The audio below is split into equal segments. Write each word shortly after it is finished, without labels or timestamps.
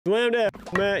Slam that,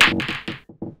 Matt.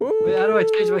 Ooh. Wait, how do I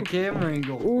change my camera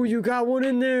angle? Ooh, you got one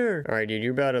in there. All right, dude,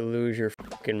 you're about to lose your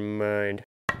fucking mind.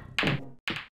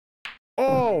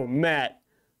 Oh, Matt.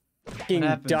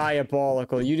 Fucking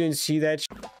diabolical. You didn't see that shit?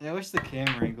 Yeah, I wish the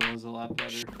camera angle was a lot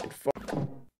better. Fuck.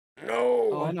 No.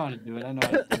 Oh, I know how to do it. I know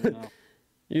how to do it now.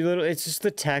 It's just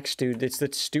the text, dude. It's the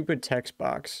stupid text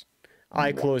box.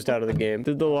 I closed out of the game.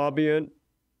 Did the lobby end?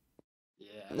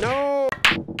 Yeah. No!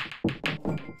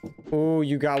 Oh,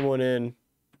 you got one in.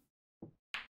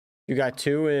 You got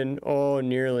two in. Oh,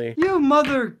 nearly. You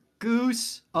mother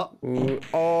goose. Oh. Ooh.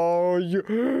 Oh,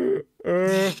 you.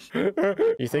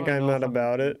 You think I'm not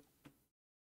about it?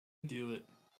 Do it.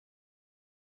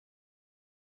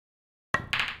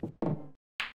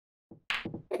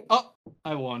 Oh,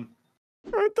 I won.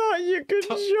 I thought you could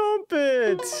jump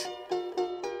it.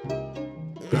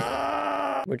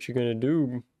 Ah. What you gonna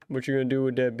do? What you gonna do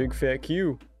with that big fat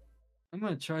Q? I'm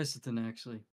gonna try something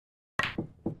actually.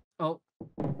 Oh.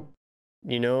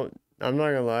 You know, I'm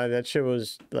not gonna lie, that shit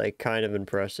was like kind of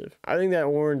impressive. I think that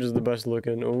orange is the best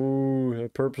looking. Oh,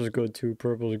 that purple's good too.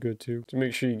 Purple's good too. To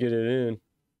make sure you get it in.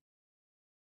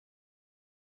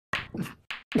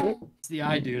 It's the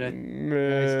eye, dude.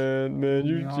 Man,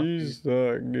 you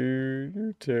suck, dude.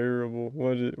 You're terrible.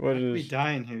 What is? We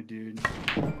dying here, dude.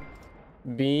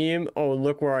 Beam. Oh,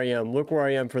 look where I am. Look where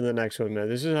I am for the next one, man.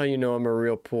 This is how you know I'm a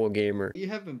real pool gamer. You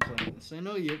have been playing this. I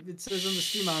know you. It says on the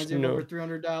Steam odds you have over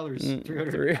 $300.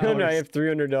 $300. I have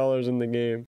 $300 in the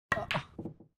game.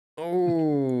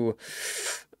 Oh.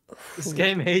 This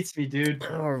game hates me, dude.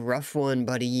 Oh, rough one,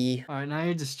 buddy. All right, now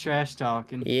you're just trash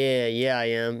talking. Yeah, I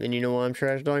am. And you know why I'm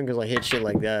trash talking? Because I hit shit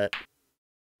like that.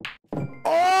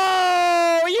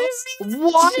 Oh, you see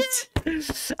what?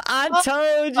 I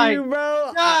told you,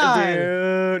 bro.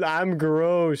 Dude, I'm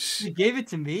gross. You gave it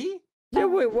to me? Yeah,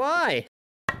 wait, why?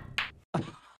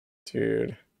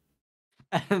 Dude.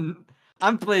 And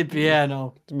I'm playing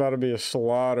piano. It's about to be a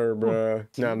slaughter, bro.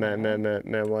 Nah,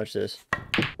 man, watch this.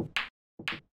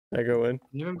 I go in.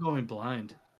 Maybe I'm going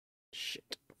blind.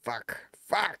 Shit. Fuck.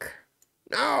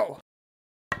 No.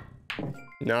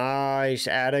 Nice.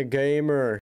 Add a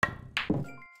gamer.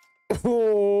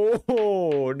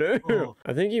 Oh, dude. Oh.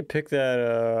 I think you picked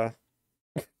that,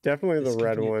 definitely the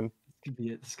red one. This could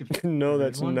be it. This could be No,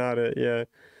 that's not it. Yeah.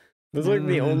 That's like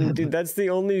the only, dude, that's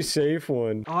the only safe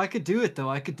one. Oh, I could do it, though.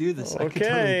 I could do this. Okay. I could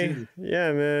totally do this.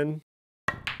 Yeah, man.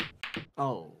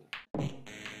 Oh.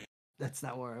 That's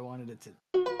not where I wanted it to.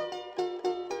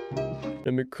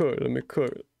 Let me cook.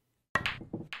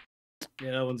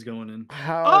 Yeah, that one's going in.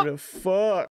 How the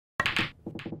fuck?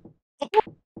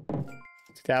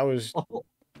 That was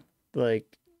like,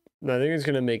 I think it's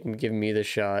gonna give me the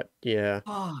shot. Yeah.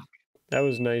 Fuck. That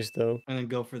was nice though. And then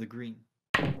go for the green.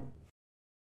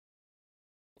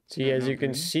 See, as you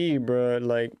can see, bro,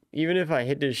 like even if I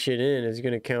hit this shit in, it's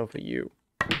gonna count for you.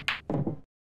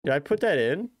 Did I put that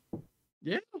in?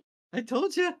 Yeah, I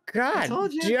told you.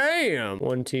 God damn.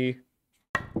 1T.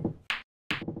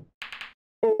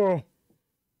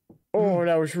 Oh,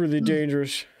 that was really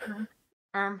dangerous.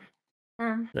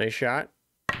 Nice shot.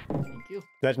 Thank you.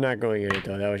 That's not going in it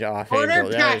though. That was off angle.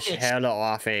 That was hella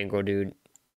off angle, dude.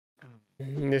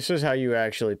 This is how you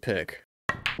actually pick.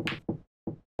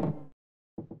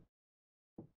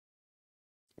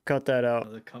 Cut that out.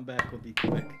 Oh, the comeback will be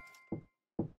quick.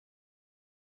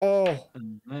 Oh.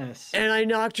 Nice. And I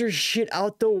knocked your shit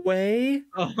out the way?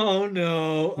 Oh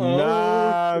no. Oh,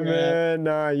 nah, crap. Man.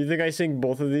 Nah. You think I sing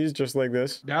both of these just like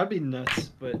this? That would be nuts,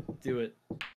 but do it.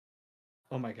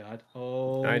 Oh my god.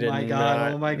 Oh my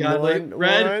god. Oh my god. Wait,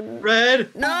 red.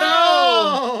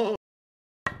 No!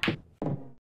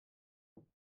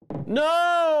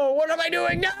 No! What am I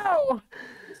doing? No!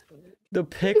 The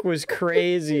pick was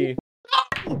crazy.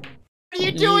 What are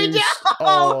you doing now?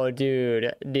 Oh,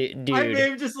 dude. Dude. I may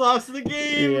have just lost the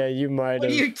game. Yeah, you might have.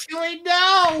 What are you doing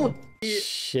now?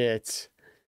 Shit.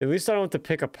 At least I don't have to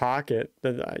pick a pocket.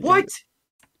 What?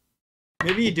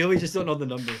 Maybe you do, we just don't know the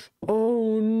number.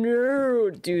 Oh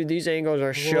no. Dude, these angles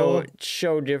are so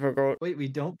difficult. Wait, we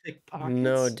don't pick pockets?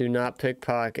 No, do not pick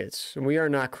pockets. We are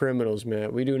not criminals,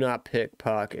 man. We do not pick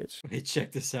pockets. Okay,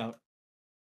 check this out.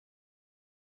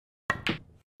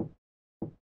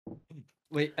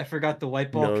 Wait, I forgot the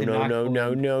white ball cannot No.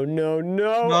 No,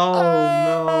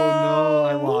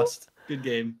 I lost. Good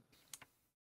game.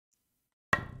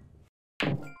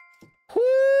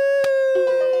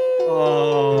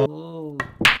 Oh.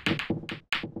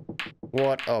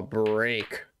 What a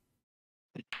break.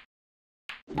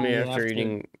 Me after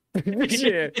eating.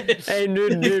 Hey,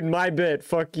 dude, my bit.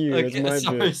 Fuck you. Okay, it's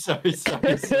my bit.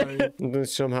 Sorry. And then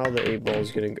somehow the 8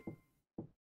 ball's gonna go.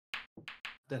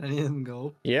 Did any of them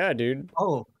go? Yeah, dude.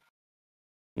 Oh.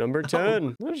 Number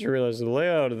 10. I just realized the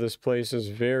layout of this place is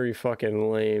very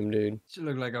fucking lame, dude. Should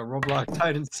look like a Roblox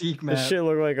hide and seek This map. shit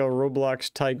look like a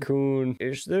Roblox tycoon.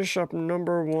 Is this a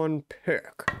number 1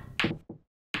 pick?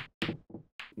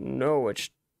 No, it's...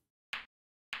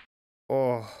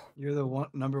 Oh. You're the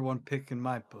number one pick in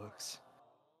my books.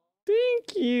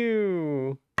 Thank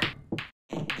you.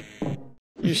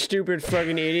 You stupid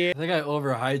fucking idiot. I think I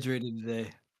overhydrated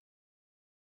today.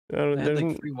 I had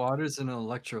like 3 waters and an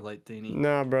electrolyte thingy.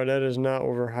 Nah, bro, that is not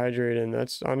overhydrating.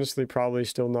 That's honestly probably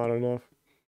still not enough.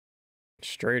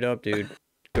 Straight up, dude.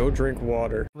 Go drink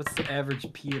water. What's the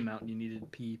average pee amount you needed to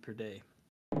pee per day?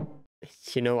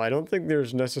 You know, I don't think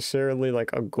there's necessarily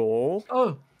like a goal.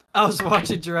 Oh, I was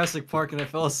watching Jurassic Park and I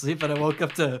fell asleep and I woke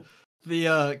up to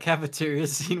the cafeteria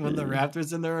scene when the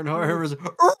raptors in there and her was.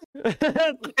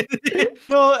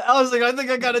 No, I was like, I think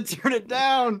I gotta turn it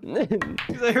down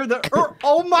because I heard the.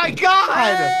 Oh my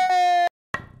god!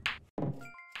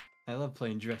 I love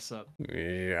playing dress up.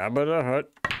 Yeah, but a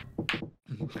hut.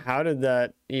 How did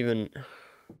that even?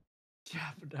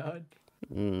 Jabba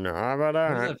Nah, but a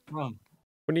Where's hut. that from?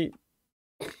 What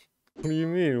do you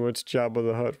mean? What's Jabba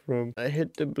the Hutt from? I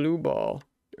hit the blue ball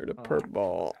or the purple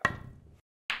ball.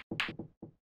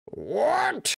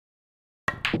 What?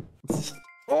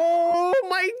 Oh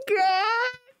my god!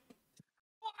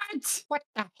 What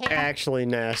the heck? Actually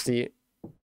nasty.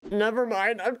 Never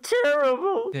mind, I'm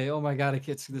terrible. Okay, oh my god, I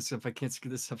can't screw this up. I can't screw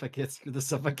this up. I can't screw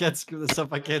this up. I can't screw this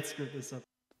up. I can't screw this up.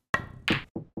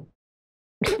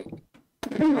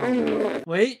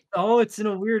 Wait, oh, it's in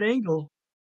a weird angle.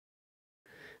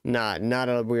 Nah, not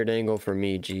a weird angle for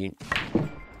me, G.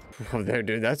 Oh, there,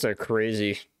 dude, that's a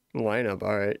crazy lineup.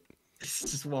 All right.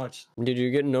 Just watch. Did you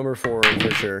get number 4 in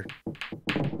for sure?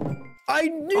 I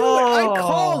knew it! I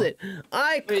called it!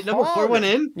 Wait, number 4 went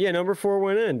in? Yeah, number 4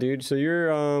 went in, dude. So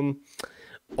you're,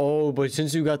 Oh, but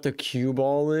since you got the cue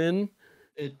ball in...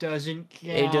 It doesn't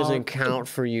count. It doesn't count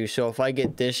for you. So if I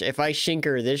get this... If I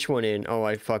shinker this one in... Oh,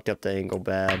 I fucked up the angle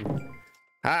bad.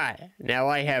 Hi! Now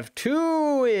I have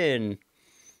 2 in!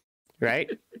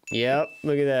 Right? Yep,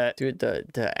 look at that. Dude,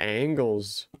 the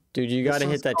angles. Dude, you gotta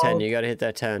hit that 10. You gotta hit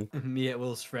that 10. Me at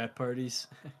Will's frat parties.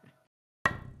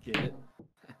 Get it?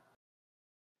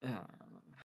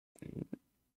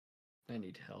 I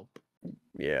need help.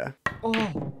 Yeah.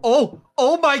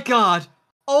 Oh my god!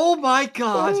 Oh my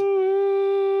god!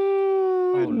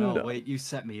 Oh no, wait, you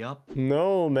set me up?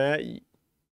 No, Matt.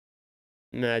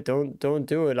 Matt, don't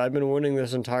do it. I've been winning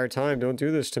this entire time. Don't do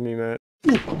this to me, Matt.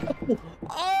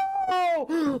 Oh!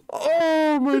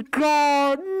 Oh my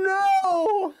god,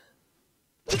 no!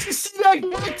 Did you see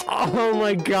that? Oh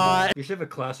my god. We should have a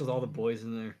class with all the boys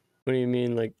in there. What do you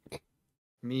mean, like...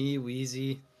 Me,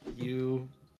 Wheezy, you,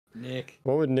 Nick.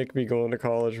 What would Nick be going to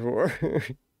college for?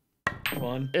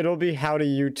 Fun. It'll be how to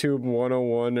YouTube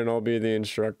 101 and I'll be the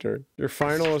instructor. Your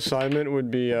final assignment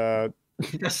would be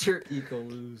That's your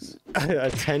Ekoluz. a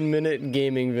 10-minute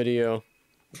gaming video.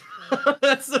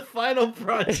 That's the final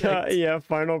project. Yeah,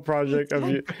 final project of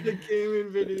you. The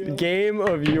gaming video. Game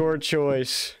of your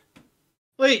choice.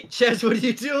 Wait, Chaz, what are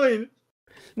you doing?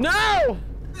 No!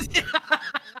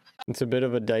 It's a bit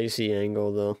of a dicey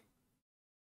angle, though.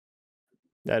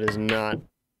 That is not.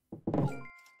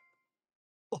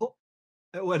 Oh,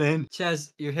 it went in.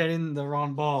 Chaz, you're hitting the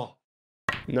wrong ball.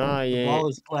 Nah, The yeah. ball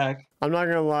is black. I'm not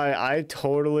gonna lie, I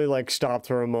totally like stopped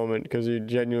for a moment because you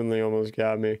genuinely almost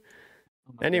got me.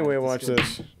 Oh my Anyway, God, watch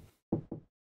this.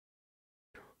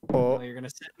 Oh, Oh. you're gonna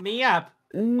set me up.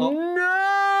 No!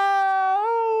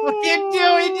 What are you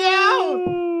doing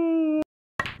now?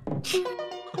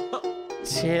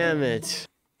 Damn it.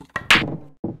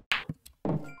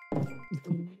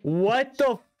 What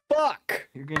the fuck?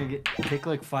 You're gonna take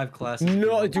like 5 classes.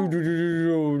 No, dude.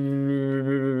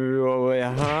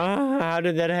 Huh? How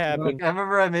did that happen? I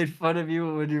remember I made fun of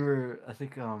you when you were, I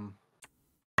think,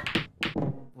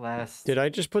 last. Did I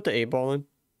just put the 8-ball in?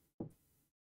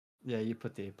 Yeah, you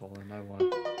put the 8-ball in. I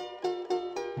won.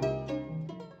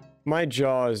 My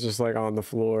jaw is just like on the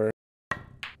floor.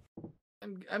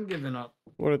 I'm giving up.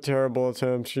 What a terrible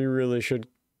attempt. You really should.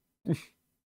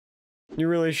 You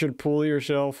really should pull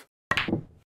yourself.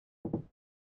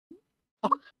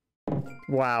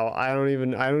 Wow, I don't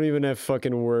even have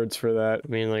fucking words for that. I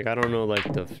mean, like, I don't know, like,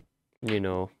 you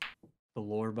know. The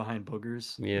lore behind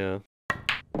boogers. Yeah.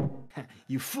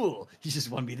 You fool! You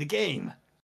just won me the game.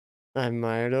 I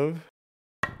might have.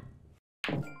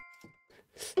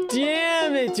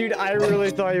 Damn it, dude! I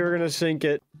really thought you were gonna sink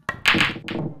it.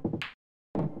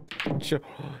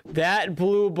 That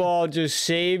blue ball just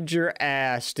saved your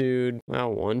ass, dude. Wow,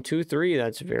 1, 2, 3.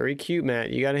 That's very cute,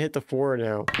 Matt. You gotta hit the 4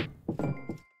 now.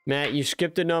 Matt, you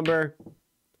skipped a number.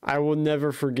 I will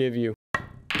never forgive you.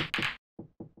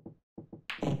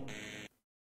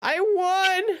 I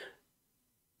won!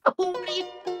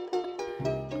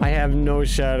 I have no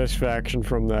satisfaction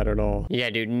from that at all.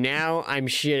 Yeah, dude, now I'm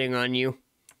shitting on you.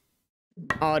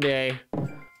 All day.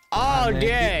 All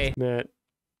day! Matt,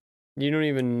 you don't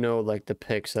even know, like, the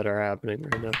picks that are happening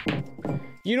right now.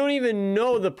 You don't even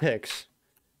know the picks.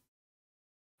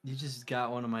 You just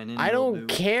got one of my ninja. I don't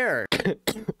care.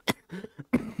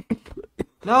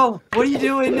 No! What are you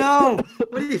doing? No!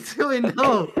 What are you doing?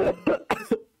 No!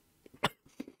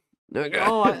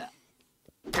 Oh,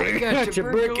 I got you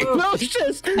breaking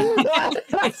loose.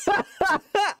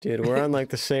 Dude, we're on like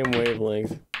the same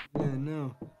wavelength. Yeah,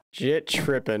 no. Jit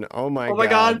tripping. Oh my god. Oh my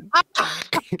god.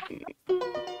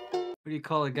 What do you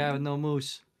call a guy with no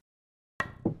moose?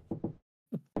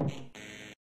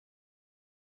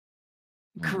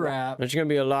 Crap. There's gonna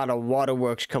be a lot of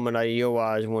waterworks coming out of your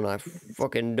eyes when I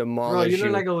fucking demolish Bro, you you.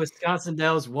 look like a Wisconsin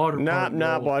Dells water park.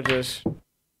 Nah, watch this.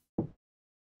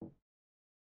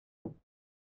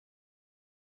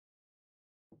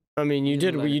 I mean, you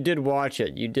did watch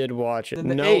it. You did watch it.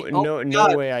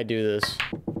 No way I do this.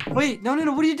 Wait, no,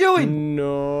 what are you doing?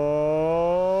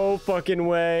 No fucking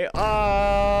way.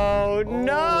 Oh,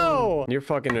 no! You're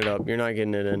fucking it up. You're not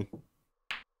getting it in.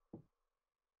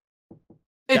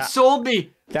 It sold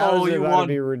me. That was about to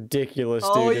be ridiculous,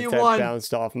 dude. If that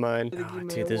bounced off mine. Oh,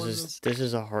 dude, this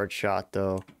is a hard shot,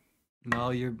 though.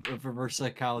 No, you're reverse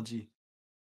psychology.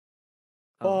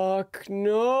 Fuck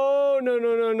no!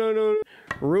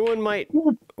 Ruin might.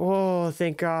 Oh,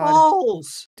 thank God.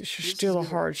 Balls. This is still a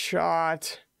hard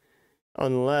shot,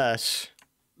 unless.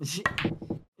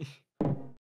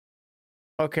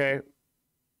 Okay.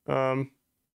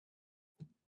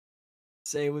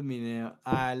 Say it with me now.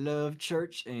 I love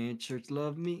church and church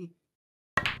love me.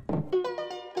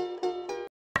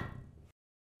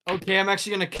 Okay, I'm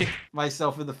actually gonna kick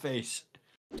myself in the face.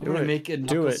 I'm gonna make a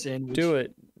knuckle sandwich. Do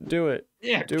it.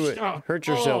 Yeah, do it. Hurt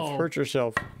yourself. Hurt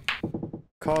yourself.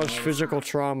 Cause physical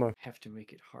trauma. Have to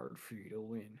make it hard for you to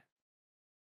win.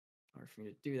 Hard for me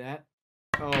to do that.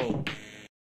 Oh.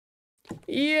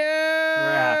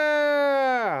 Yeah.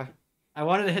 I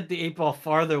wanted to hit the 8-ball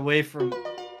farther away from.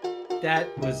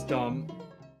 That was dumb.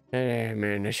 Hey,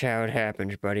 man, that's how it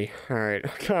happens, buddy. Alright,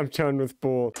 I'm done with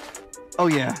bull. Oh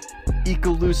yeah,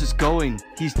 Ekoluz is going.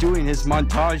 He's doing his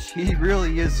montage. He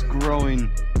really is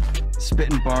growing.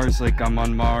 Spitting bars like I'm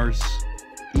on Mars.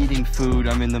 Eating food,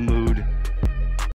 I'm in the mood.